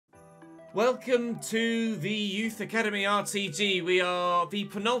Welcome to the Youth Academy RTG. We are the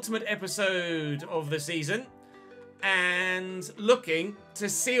penultimate episode of the season and looking to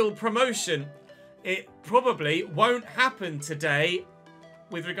seal promotion. It probably won't happen today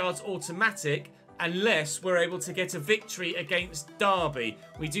with regards to automatic unless we're able to get a victory against Derby.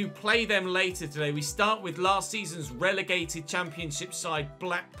 We do play them later today. We start with last season's relegated championship side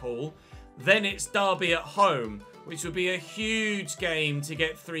Blackpool. Then it's Derby at home, which would be a huge game to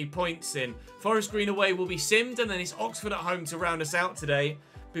get 3 points in. Forest Green away will be simmed, and then it's Oxford at home to round us out today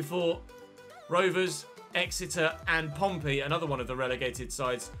before Rovers, Exeter and Pompey, another one of the relegated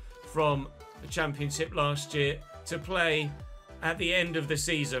sides from the championship last year, to play at the end of the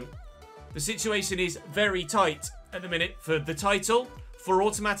season. The situation is very tight at the minute for the title, for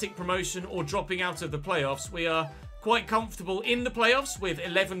automatic promotion or dropping out of the playoffs. We are quite comfortable in the playoffs with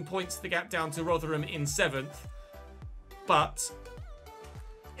 11 points the gap down to Rotherham in 7th. But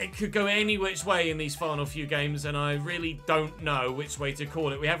it could go any which way in these final few games, and I really don't know which way to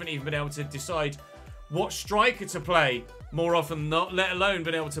call it. We haven't even been able to decide what striker to play more often than not, let alone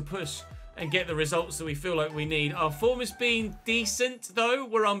been able to push and get the results that we feel like we need. Our form has been decent, though.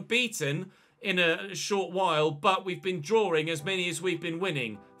 We're unbeaten in a short while, but we've been drawing as many as we've been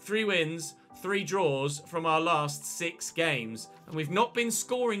winning. 3 wins, 3 draws from our last 6 games. And we've not been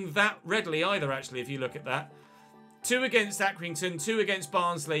scoring that readily either, actually, if you look at that. 2 against Accrington, 2 against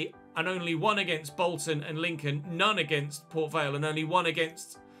Barnsley, and only 1 against Bolton and Lincoln, none against Port Vale, and only 1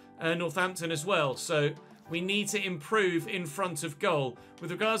 against Northampton as well. So we need to improve in front of goal.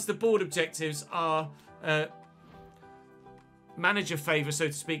 With regards to the board objectives, our manager favour, so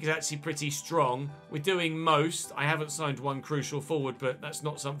to speak, is actually pretty strong. We're doing most. I haven't signed 1 crucial forward, but that's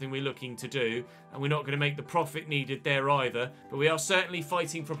not something we're looking to do. And we're not going to make the profit needed there either. But we are certainly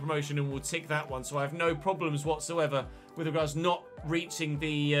fighting for promotion and we'll tick that one. So I have no problems whatsoever with regards not reaching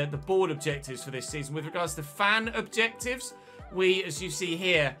the board objectives for this season. With regards to fan objectives, we, as you see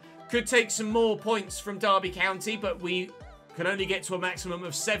here, could take some more points from Derby County, but we can only get to a maximum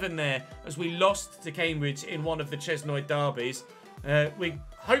of 7 there as we lost to Cambridge in one of the Chesnoid derbies. We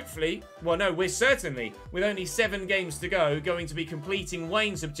hopefully, well no, we're certainly, with only 7 games to go, going to be completing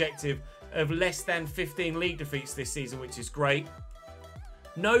Wayne's objective of less than 15 league defeats this season, which is great.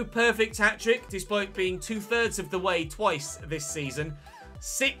 No perfect hat-trick, despite being 2/3 of the way twice this season.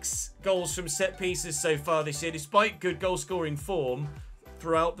 6 goals from set pieces so far this year, despite good goal-scoring form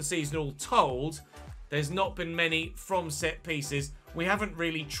throughout the season all told. There's not been many from set pieces. We haven't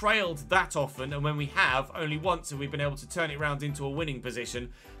really trailed that often, and when we have, only once have we been able to turn it around into a winning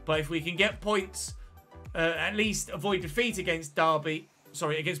position. But if we can get points, at least avoid defeat against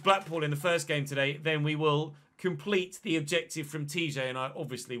against Blackpool in the first game today, then we will complete the objective from TJ, and I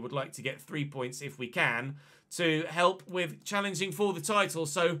obviously would like to get 3 points if we can to help with challenging for the title.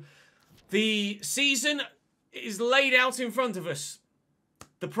 So the season is laid out in front of us.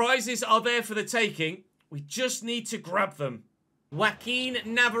 The prizes are there for the taking. We just need to grab them. Joaquin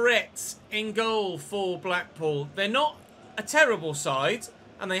Navarrete in goal for Blackpool. They're not a terrible side,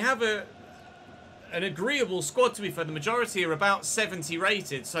 and they have an agreeable squad, to be fair. The majority are about 70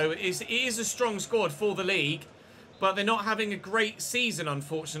 rated, so it is a strong squad for the league, but they're not having a great season,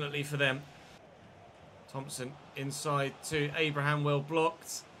 unfortunately, for them. Thompson inside to Abraham, well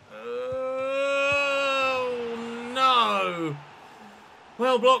blocked. Oh, no!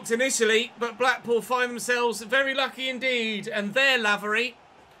 Well blocked initially, but Blackpool find themselves very lucky indeed. And their Lavery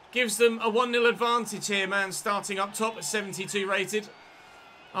gives them a 1-0 advantage here, man, starting up top at 72 rated.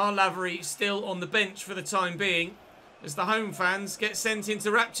 Our Lavery still on the bench for the time being, as the home fans get sent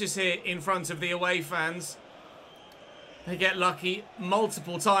into raptures here in front of the away fans. They get lucky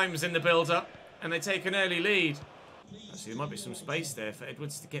multiple times in the build-up, and they take an early lead. Actually, there might be some space there for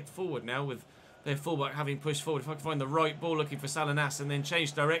Edwards to get forward now with their fullback having pushed forward. If I can find the right ball looking for Salinas and then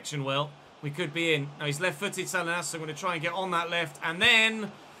change direction, well, we could be in. Now he's left-footed, Salinas, so I'm going to try and get on that left. And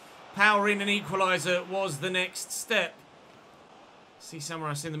then power in an equaliser was the next step. See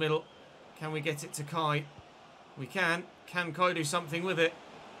Samaras in the middle. Can we get it to Kai? We can. Can Kai do something with it?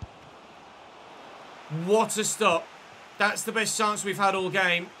 What a stop. That's the best chance we've had all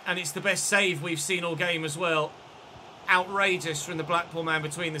game, and it's the best save we've seen all game as well. Outrageous from the Blackpool man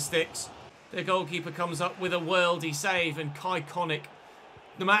between the sticks. The goalkeeper comes up with a worldy save, and Kai Connick,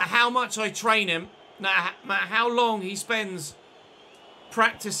 no matter how much I train him, no matter how long he spends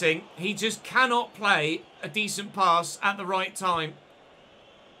practicing, he just cannot play a decent pass at the right time.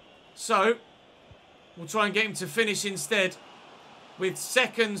 So, we'll try and get him to finish instead. With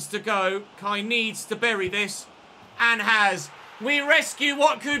seconds to go, Kai needs to bury this, and has. We rescue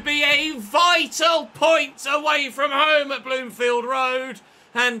what could be a vital point away from home at Bloomfield Road.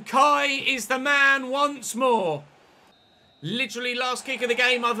 And Kai is the man once more. Literally last kick of the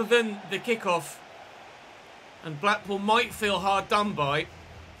game other than the kickoff. And Blackpool might feel hard done by.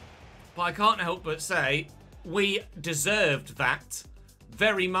 But I can't help but say we deserved that.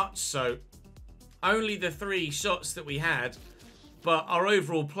 Very much so. Only the 3 shots that we had. But our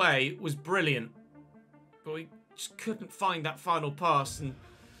overall play was brilliant. But we just couldn't find that final pass. And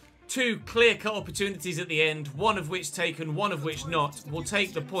 2 clear-cut opportunities at the end. One of which taken, one of which not. We'll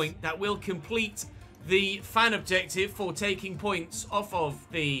take the point. That will complete the fan objective for taking points off of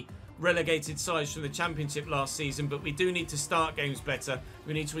the relegated sides from the Championship last season, but we do need to start games better.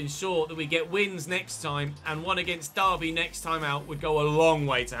 We need to ensure that we get wins next time, and one against Derby next time out would go a long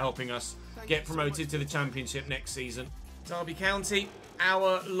way to helping us get promoted to the Championship next season. Derby County,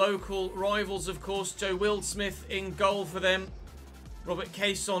 our local rivals, of course. Joe Wildsmith in goal for them. Robert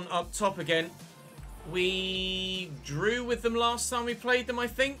Cason up top again. We drew with them last time we played them, I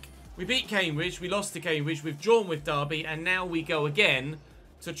think. We beat Cambridge, we lost to Cambridge, we've drawn with Derby, and now we go again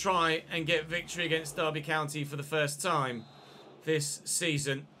to try and get victory against Derby County for the first time this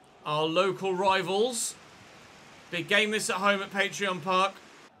season. Our local rivals. Big game this at home at Patreon Park.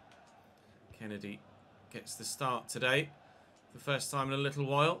 Kennedy gets the start today. The first time in a little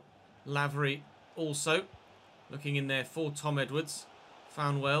while. Lavery also looking in there for Tom Edwards.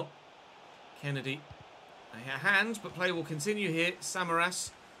 Found well. Kennedy a hand, but play will continue here. Samaras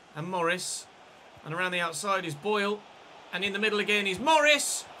and Morris. And around the outside is Boyle. And in the middle again is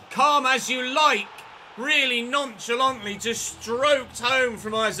Morris. Calm as you like. Really nonchalantly just stroked home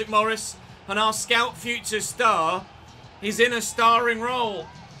from Isaac Morris. And our scout future star is in a starring role.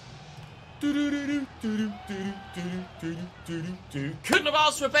 Couldn't have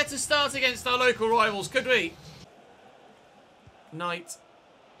asked for a better start against our local rivals, could we? Knight.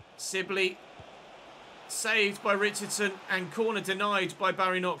 Sibley. Saved by Richardson, and corner denied by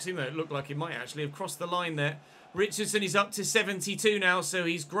Barry Knox, even though it looked like he might actually have crossed the line there. Richardson is up to 72 now, so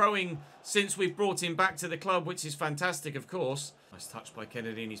he's growing since we've brought him back to the club, which is fantastic, of course. Nice touch by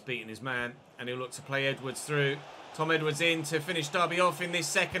Kennedy, and he's beaten his man, and he'll look to play Edwards through. Tom Edwards in to finish Derby off in this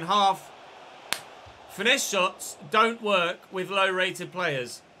second half. Finesse shots don't work with low-rated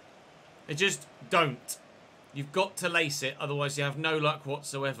players. They just don't. You've got to lace it, otherwise you have no luck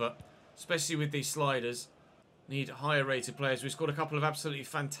whatsoever. Especially with these sliders. Need higher rated players. We've scored a couple of absolutely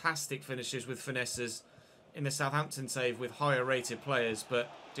fantastic finishes with finesses in the Southampton save with higher rated players.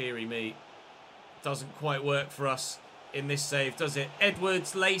 But, dearie me, doesn't quite work for us in this save, does it?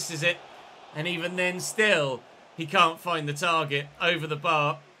 Edwards laces it. And even then still, he can't find the target over the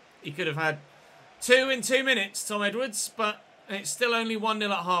bar. He could have had 2 in 2 minutes, Tom Edwards. But it's still only 1-0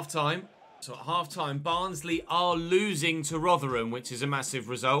 at half-time. So at half-time, Barnsley are losing to Rotherham, which is a massive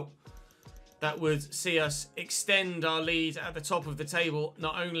result. That would see us extend our lead at the top of the table,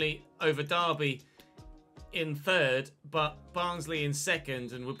 not only over Derby in 3rd, but Barnsley in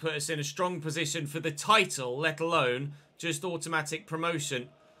 2nd, and would put us in a strong position for the title, let alone just automatic promotion.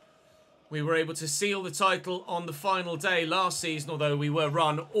 We were able to seal the title on the final day last season, although we were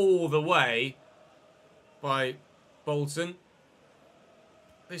run all the way by Bolton.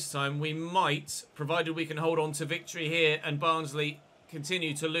 This time we might, provided we can hold on to victory here and Barnsley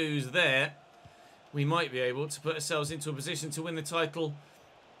continue to lose there, we might be able to put ourselves into a position to win the title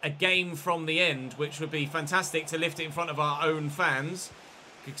a game from the end, which would be fantastic to lift it in front of our own fans.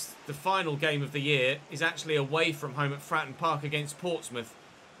 Because the final game of the year is actually away from home at Fratton Park against Portsmouth.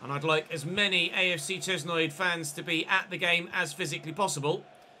 And I'd like as many AFC Chesnoid fans to be at the game as physically possible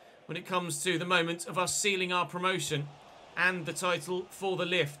when it comes to the moment of us sealing our promotion and the title for the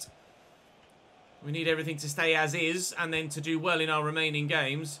lift. We need everything to stay as is and then to do well in our remaining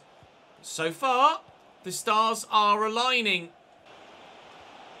games. So far, the stars are aligning.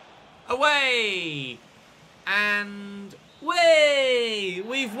 Away! And way!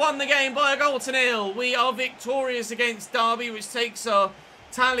 We've won the game by a goal to nil. We are victorious against Derby, which takes our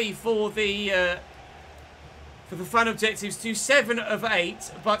tally for the fan objectives to 7 of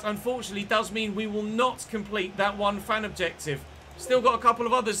 8. But unfortunately, does mean we will not complete that one fan objective. Still got a couple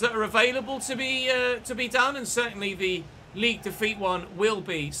of others that are available to be done, and certainly the league defeat one will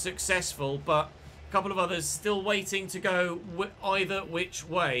be successful, but a couple of others still waiting to go either which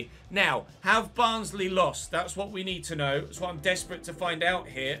way. Now, have Barnsley lost? That's what we need to know. That's what I'm desperate to find out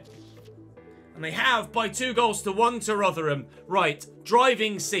here. And they have by 2 goals to 1 to Rotherham. Right,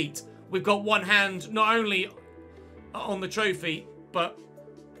 driving seat. We've got one hand not only on the trophy, but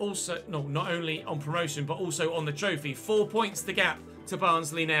also, no, not only on promotion, but also on the trophy. 4 points the gap to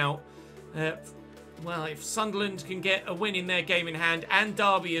Barnsley now. Well, if Sunderland can get a win in their game in hand, and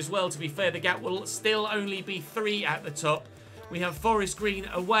Derby as well, to be fair, the gap will still only be 3 at the top. We have Forest Green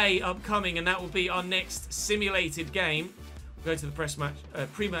away upcoming, and that will be our next simulated game. We'll go to the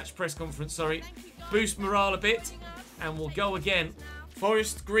pre-match press conference, sorry. Boost morale a bit, and we'll go again.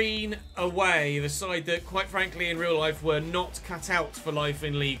 Forest Green away, the side that, quite frankly, in real life were not cut out for life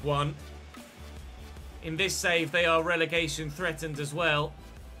in League One. In this save, they are relegation threatened as well.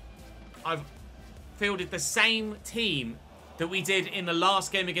 I've fielded the same team that we did in the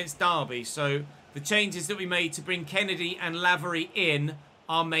last game against Derby, so the changes that we made to bring Kennedy and Lavery in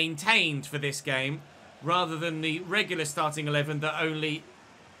are maintained for this game, rather than the regular starting 11 that only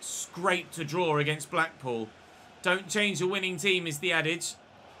scraped a draw against Blackpool. Don't change a winning team is the adage,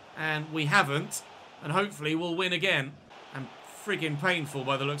 and we haven't, and hopefully we'll win again. And friggin' painful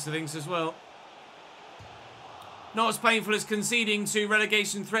by the looks of things as well. Not as painful as conceding to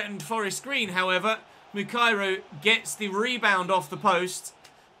relegation-threatened Forest Green, however. Mukairo gets the rebound off the post,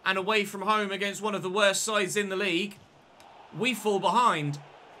 and away from home against one of the worst sides in the league, we fall behind.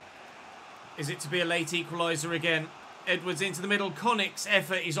 Is it to be a late equaliser again? Edwards into the middle. Connick's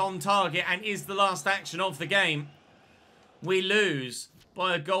effort is on target and is the last action of the game. We lose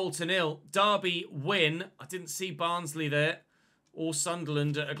by a goal to nil. Derby win. I didn't see Barnsley there, or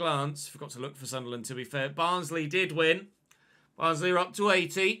Sunderland at a glance. Forgot to look for Sunderland, to be fair. Barnsley did win. Barnsley are up to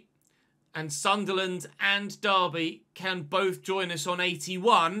 80. And Sunderland and Derby can both join us on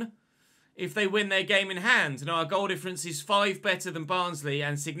 81 if they win their game in hand. Now, our goal difference is 5 better than Barnsley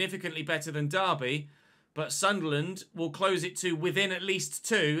and significantly better than Derby. But Sunderland will close it to within at least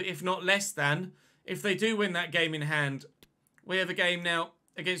 2, if not less than, if they do win that game in hand. We have a game now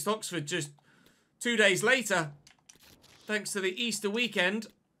against Oxford just 2 days later, thanks to the Easter weekend.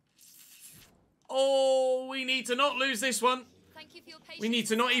 Oh, we need to not lose this one. We need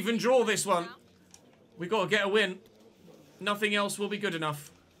to not even draw this one. We've got to get a win. Nothing else will be good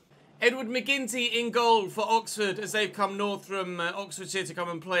enough. Edward McGinty in goal for Oxford as they've come north from Oxfordshire to come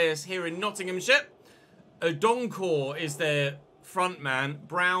and play us here in Nottinghamshire. Odonkor is their front man.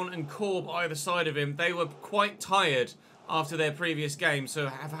 Brown and Corb either side of him. They were quite tired after their previous game, so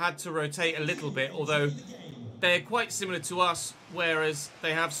have had to rotate a little bit, although they're quite similar to us, whereas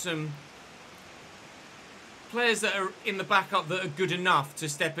they have some players that are in the backup that are good enough to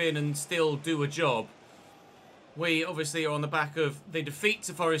step in and still do a job. We obviously are on the back of the defeat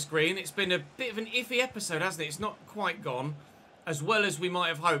to Forest Green. It's been a bit of an iffy episode, hasn't it? It's not quite gone as well as we might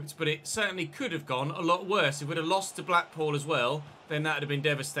have hoped, but it certainly could have gone a lot worse. If we'd have lost to Blackpool as well, then that would have been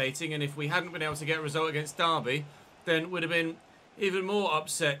devastating. And if we hadn't been able to get a result against Derby, then would have been even more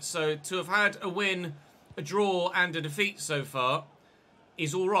upset. So to have had a win, a draw and a defeat so far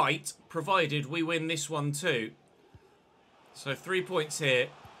is all right, provided we win this one too. So 3 points here,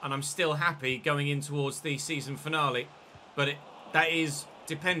 and I'm still happy going in towards the season finale. But that is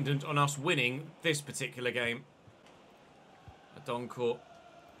dependent on us winning this particular game. Donkor,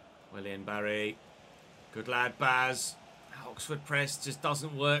 William Barry, good lad Baz. Oxford press just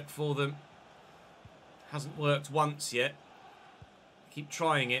doesn't work for them. Hasn't worked once yet. Keep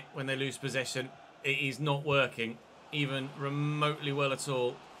trying it when they lose possession. It is not working, even remotely well at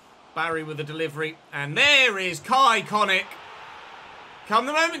all. Barry with the delivery, and there is Kai Connick. Come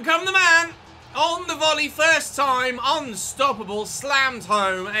the moment, come the man. On the volley, first time, unstoppable, slammed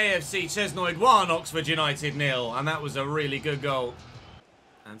home. AFC Chesnoid 1, Oxford United 0. And that was a really good goal.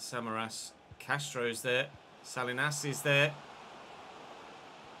 And Samaras, Castro's there. Salinas is there.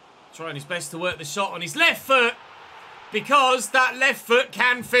 Trying his best to work the shot on his left foot, because that left foot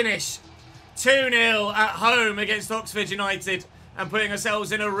can finish. 2-0 at home against Oxford United, and putting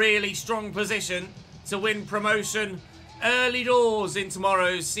ourselves in a really strong position to win promotion early doors in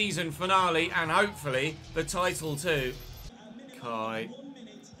tomorrow's season finale, and hopefully the title too. Kai.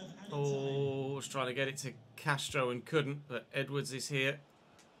 Oh, was trying to get it to Castro and couldn't, but Edwards is here.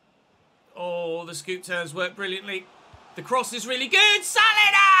 Oh, the scoop turns work brilliantly. The cross is really good. Salinas!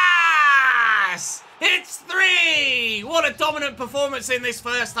 It's 3! What a dominant performance in this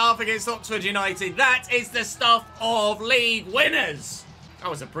first half against Oxford United. That is the stuff of league winners. That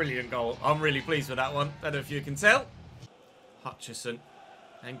was a brilliant goal. I'm really pleased with that one. Don't know if you can tell. Hutchison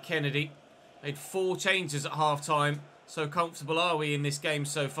and Kennedy made 4 changes at half-time. So comfortable are we in this game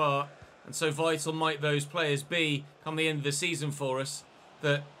so far, and so vital might those players be come the end of the season for us,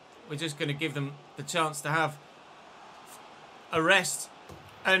 that we're just going to give them the chance to have a rest,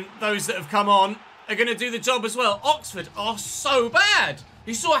 and those that have come on are going to do the job as well. Oxford are so bad.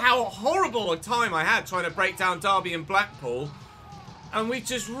 You saw how horrible a time I had trying to break down Derby and Blackpool, and we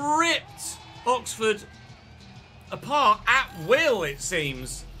just ripped Oxford apart at will, it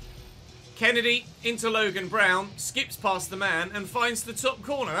seems. Kennedy into Logan Brown, skips past the man and finds the top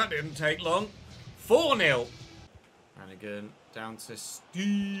corner. That didn't take long. 4-0. Brannigan Down to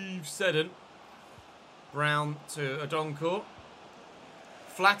Steve Seddon. Brown to Adoncourt.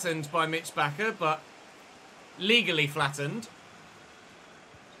 Flattened by Mitch Bakker, but legally flattened.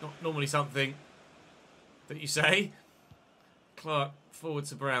 Not normally something that you say. Clark forward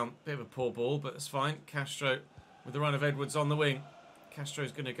to Brown. Bit of a poor ball, but that's fine. Castro with the run of Edwards on the wing.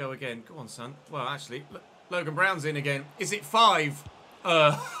 Castro's going to go again. Go on, son. Well, actually, Logan Brown's in again. Is it 5?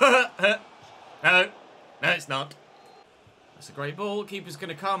 No, it's not. That's a great ball. Keeper's going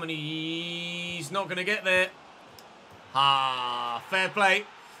to come, and he's not going to get there. Fair play.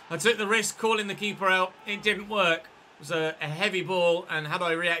 I took the risk calling the keeper out. It didn't work. It was a heavy ball, and had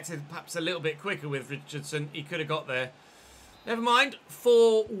I reacted perhaps a little bit quicker with Richardson, he could have got there. Never mind.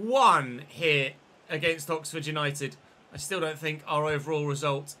 4-1 here against Oxford United. I still don't think our overall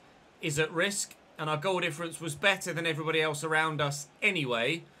result is at risk, and our goal difference was better than everybody else around us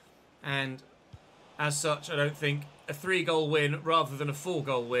anyway. And as such, I don't think a 3-goal win rather than a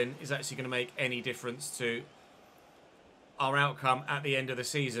 4-goal win is actually going to make any difference to our outcome at the end of the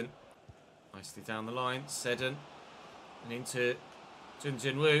season. Nicely down the line, Seddon, and into Jun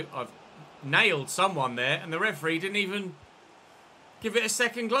Jinwoo. I've nailed someone there, and the referee didn't even give it a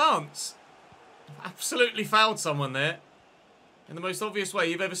second glance. Absolutely fouled someone there in the most obvious way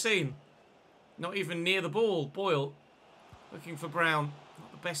you've ever seen. Not even near the ball. Boyle looking for Brown.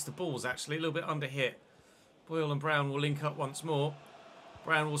 Not the best of balls, actually. A little bit under hit. Boyle and Brown will link up once more.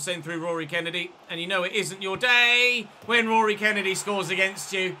 Brown will send through Rory Kennedy. And you know it isn't your day when Rory Kennedy scores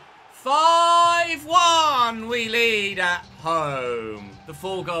against you. 5-1 we lead at home. The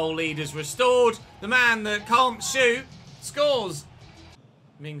 4-goal lead is restored. The man that can't shoot scores.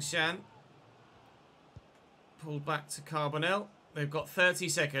 Ming Shan. Pulled back to Carbonell. They've got 30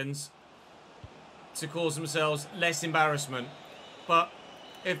 seconds to cause themselves less embarrassment. But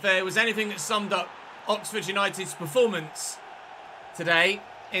if there was anything that summed up Oxford United's performance today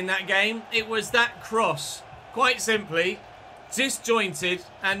in that game, it was that cross. Quite simply, disjointed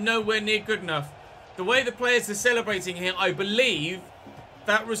and nowhere near good enough. The way the players are celebrating here, I believe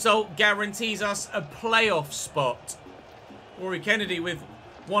that result guarantees us a playoff spot. Rory Kennedy with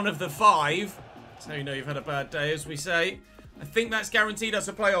one of the 5. That's how you know you've had a bad day, as we say. I think that's guaranteed us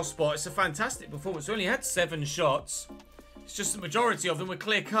a playoff spot. It's a fantastic performance. We only had 7 shots. It's just the majority of them were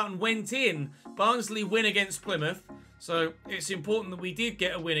clear-cut and went in. Barnsley win against Plymouth. So it's important that we did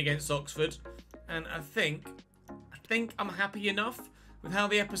get a win against Oxford. And I think I'm happy enough with how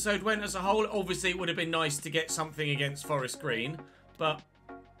the episode went as a whole. Obviously, it would have been nice to get something against Forest Green. But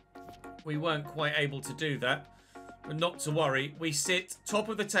we weren't quite able to do that. But not to worry. We sit top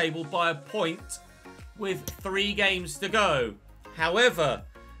of the table by a point with 3 games to go. However,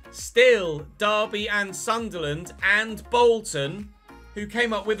 still Derby and Sunderland and Bolton, who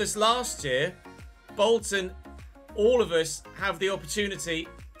came up with us last year, Bolton, all of us have the opportunity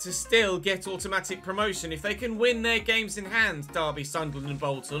to still get automatic promotion. If they can win their games in hand, Derby, Sunderland and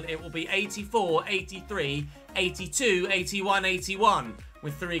Bolton, it will be 84, 83, 82, 81, 81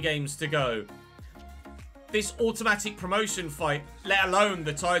 with 3 games to go. This automatic promotion fight, let alone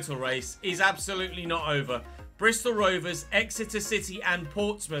the title race, is absolutely not over. Bristol Rovers, Exeter City and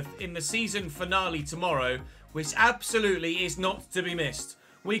Portsmouth in the season finale tomorrow, which absolutely is not to be missed.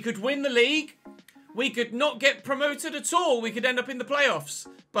 We could win the league. We could not get promoted at all. We could end up in the playoffs.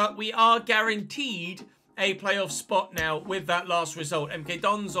 But we are guaranteed a playoff spot now with that last result. MK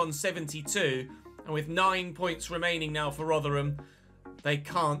Dons on 72. And with 9 points remaining now for Rotherham, they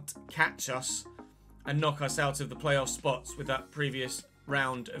can't catch us and knock us out of the playoff spots with that previous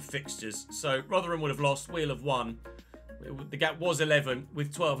round of fixtures. So Rotherham would have lost, we'll have won. The gap was 11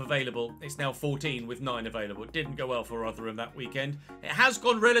 with 12 available. It's now 14 with 9 available. It didn't go well for Rotherham that weekend. It has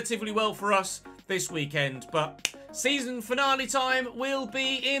gone relatively well for us this weekend, but season finale time will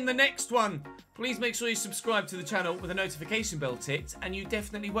be in the next one. Please make sure you subscribe to the channel with a notification bell ticked, and you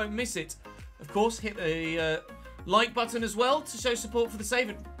definitely won't miss it. Of course, hit the like button as well to show support for the save.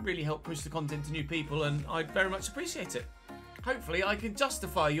 It really help push the content to new people, and I'd very much appreciate it. Hopefully I can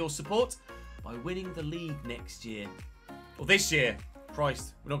justify your support by winning the league next year. Or this year.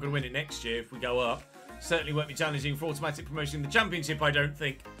 Christ, we're not going to win it next year if we go up. Certainly won't be challenging for automatic promotion in the Championship, I don't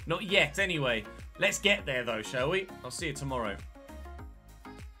think. Not yet, anyway. Let's get there, though, shall we? I'll see you tomorrow.